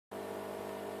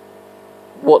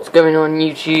What's going on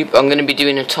YouTube? I'm going to be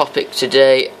doing a topic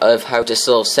today of how to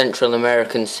solve Central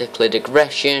American cichlid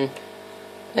aggression.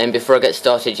 And before I get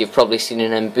started, you've probably seen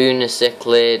an Mbuna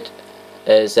cichlid,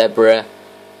 a zebra.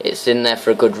 It's in there for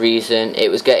a good reason.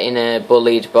 It was getting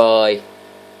bullied by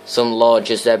some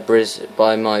larger zebras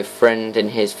by my friend in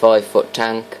his 5-foot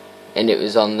tank, and it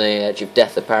was on the edge of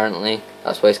death apparently.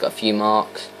 That's why he's got a few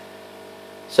marks.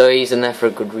 So he's in there for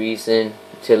a good reason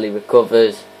until he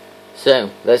recovers. So,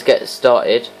 let's get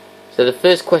started. So the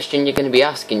first question you're going to be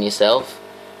asking yourself: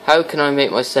 how can I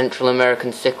make my Central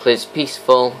American cichlids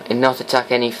peaceful and not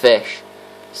attack any fish?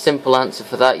 Simple answer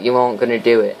for that: you aren't going to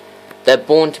do it. They're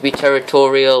born to be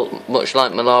territorial, much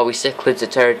like Malawi cichlids are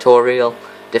territorial,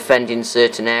 defending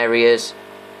certain areas,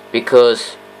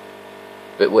 because,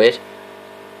 a bit weird,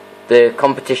 the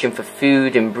competition for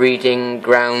food and breeding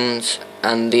grounds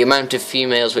and the amount of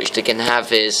females which they can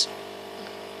have is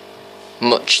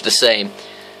much the same.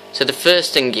 So the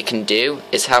first thing you can do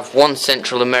is have one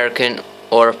Central American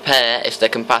or a pair if they're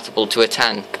compatible to a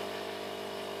tank.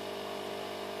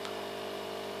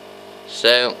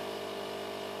 So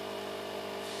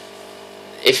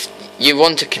if you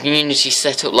want a community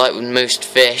set up like with most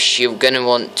fish, you're going to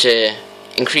want to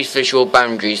increase visual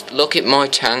boundaries. Look at my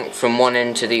tank from one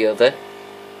end to the other.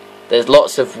 There's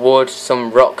lots of wood,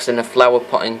 some rocks and a flower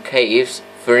pot in caves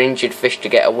for injured fish to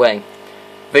get away.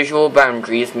 Visual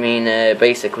boundaries mean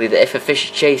basically that if a fish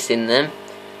is chasing them,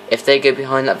 if they go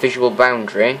behind that visual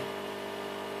boundary,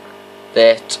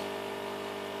 that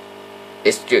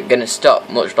it's going to stop,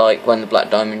 much like when the black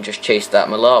diamond just chased that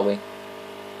Malawi.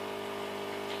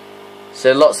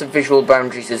 So lots of visual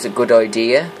boundaries is a good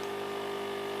idea.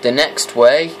 The next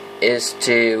way is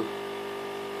to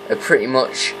a pretty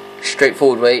much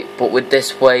straightforward way, but with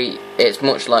this way it's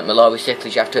much like Malawi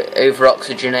cichlids. You have to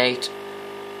over-oxygenate,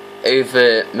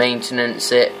 over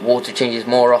maintenance it, water changes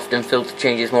more often, filter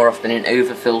changes more often, and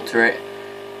over filter it.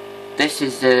 This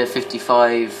is a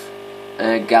 55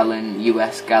 gallon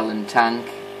US gallon tank.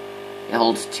 It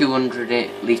holds 200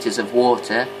 litres of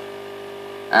water,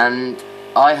 and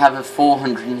I have a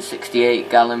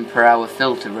 468 gallon per hour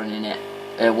filter running it,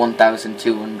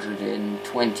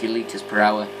 1220 litres per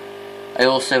hour. I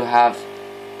also have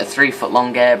a 3-foot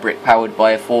long air brick powered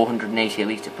by a 480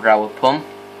 litre per hour pump.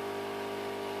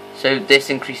 So this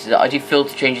increases it. I do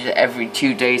filter changes every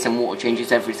 2 days and water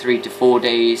changes every 3 to 4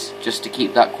 days, just to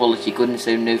keep that quality good and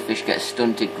so no fish gets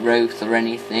stunted growth or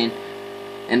anything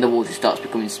and the water starts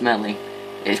becoming smelly.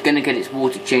 It's going to get its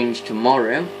water changed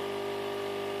tomorrow,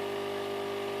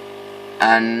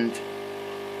 and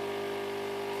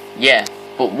yeah,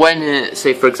 but when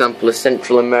say for example a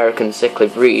Central American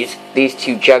cichlid breeds, these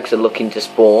two jags are looking to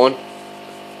spawn,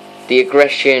 the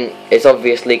aggression is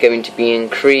obviously going to be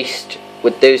increased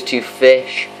with those two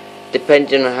fish,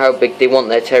 depending on how big they want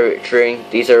their territory.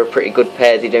 These are a pretty good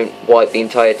pair, they don't wipe the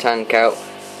entire tank out,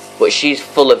 but she's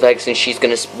full of eggs and she's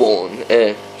going to spawn,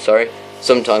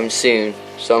 sometime soon,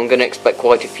 so I'm going to expect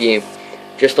quite a few,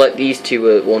 just like these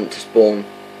two want to spawn.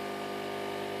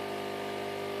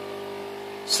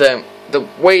 So the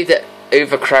way that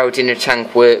overcrowding a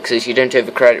tank works is you don't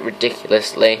overcrowd it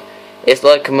ridiculously. It's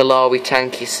like a Malawi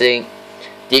tank, you see.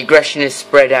 The aggression is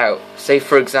spread out. Say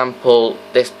for example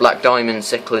this black diamond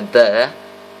cichlid there,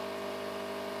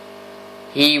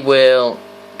 he will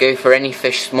go for any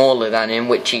fish smaller than him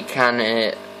which he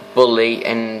can bully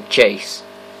and chase.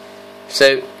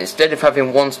 So instead of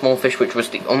having one small fish which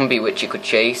was the umbi which he could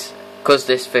chase, because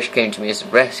this fish came to me as a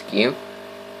rescue,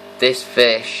 this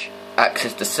fish acts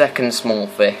as the second small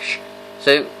fish.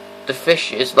 So the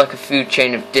fish is like a food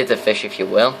chain of dither fish, if you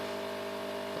will.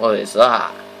 What is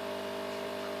that?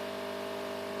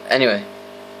 Anyway,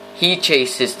 he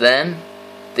chases them,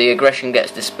 the aggression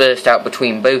gets dispersed out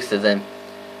between both of them,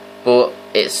 but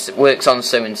it works on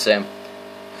so and so.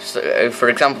 So for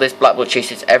example, this blackbull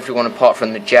chases everyone apart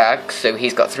from the jag, so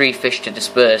he's got 3 fish to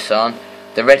disperse on.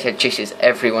 The redhead chases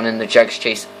everyone and the jags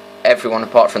chase everyone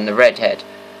apart from the redhead.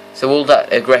 So all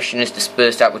that aggression is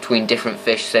dispersed out between different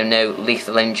fish, so no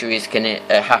lethal injuries can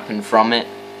happen from it.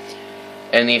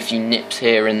 Only a few nips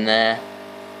here and there.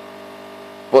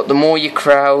 But the more you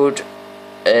crowd,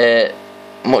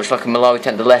 much like a Malawi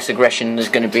tank, the less aggression there's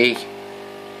going to be.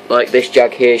 Like this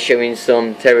jag here showing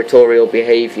some territorial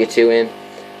behaviour to him.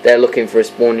 They're looking for a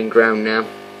spawning ground now.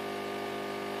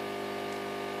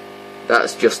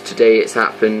 That's just today it's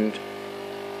happened.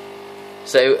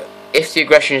 So if the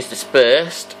aggression is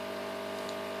dispersed,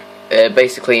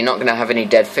 basically you're not going to have any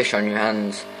dead fish on your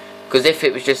hands. Because if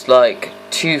it was just like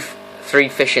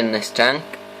 2-3 fish in this tank,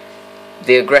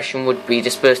 the aggression would be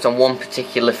dispersed on one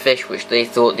particular fish which they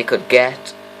thought they could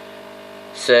get.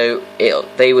 So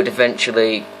they would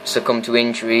eventually succumb to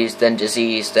injuries, then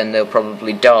disease, then they'll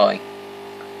probably die.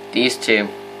 These two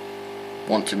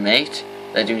want to mate.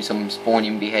 They're doing some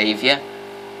spawning behaviour.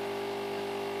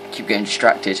 Keep getting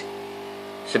distracted.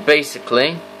 So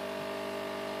basically,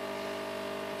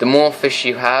 the more fish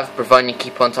you have, providing you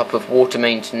keep on top of water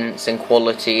maintenance and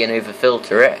quality and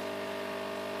overfilter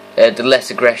it, the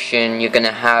less aggression you're going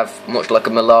to have, much like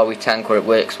a Malawi tank where it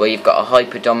works, where you've got a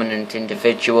hyper-dominant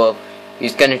individual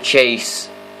who's going to chase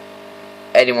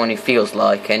anyone who feels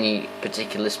like, any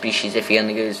particular species, if he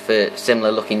only goes for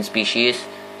similar looking species.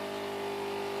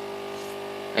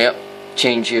 Yep,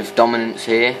 change of dominance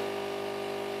here.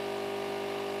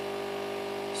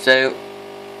 So,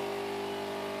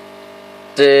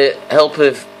 the help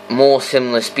of more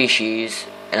similar species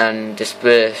and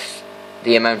disperse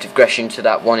the amount of aggression to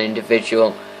that one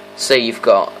individual. Say you've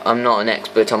got, I'm not an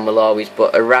expert on Malawis,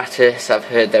 but Aratus, I've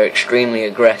heard they're extremely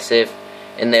aggressive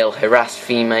and they'll harass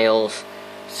females.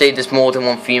 Say there's more than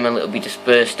one female, it'll be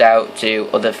dispersed out to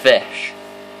other fish.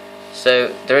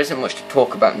 So there isn't much to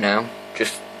talk about now,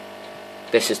 just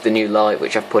this is the new light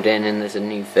which I've put in and there's a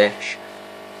new fish.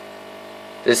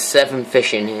 There's 7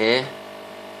 fish in here,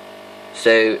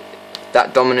 so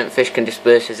that dominant fish can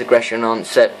disperse his aggression on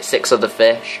 6 other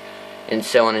fish, and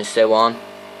so on and so on.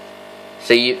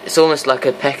 So it's almost like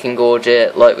a pecking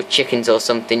order, like with chickens or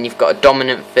something. You've got a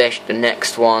dominant fish, the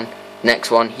next one,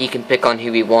 he can pick on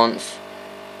who he wants,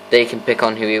 they can pick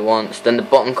on who he wants, then the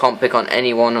bottom can't pick on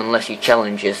anyone unless he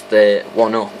challenges the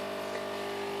one up.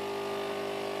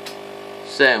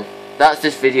 So, that's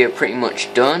this video pretty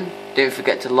much done. Don't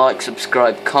forget to like,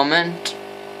 subscribe, comment.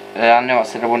 I know I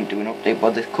said I wouldn't do an update,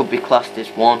 but this could be classed as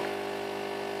one.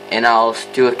 And I'll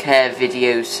do a care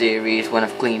video series when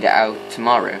I've cleaned it out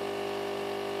tomorrow.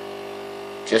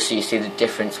 Just so you see the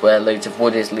difference where loads of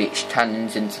wood is leached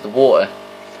tannins into the water.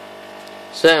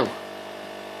 So,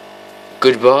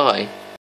 goodbye.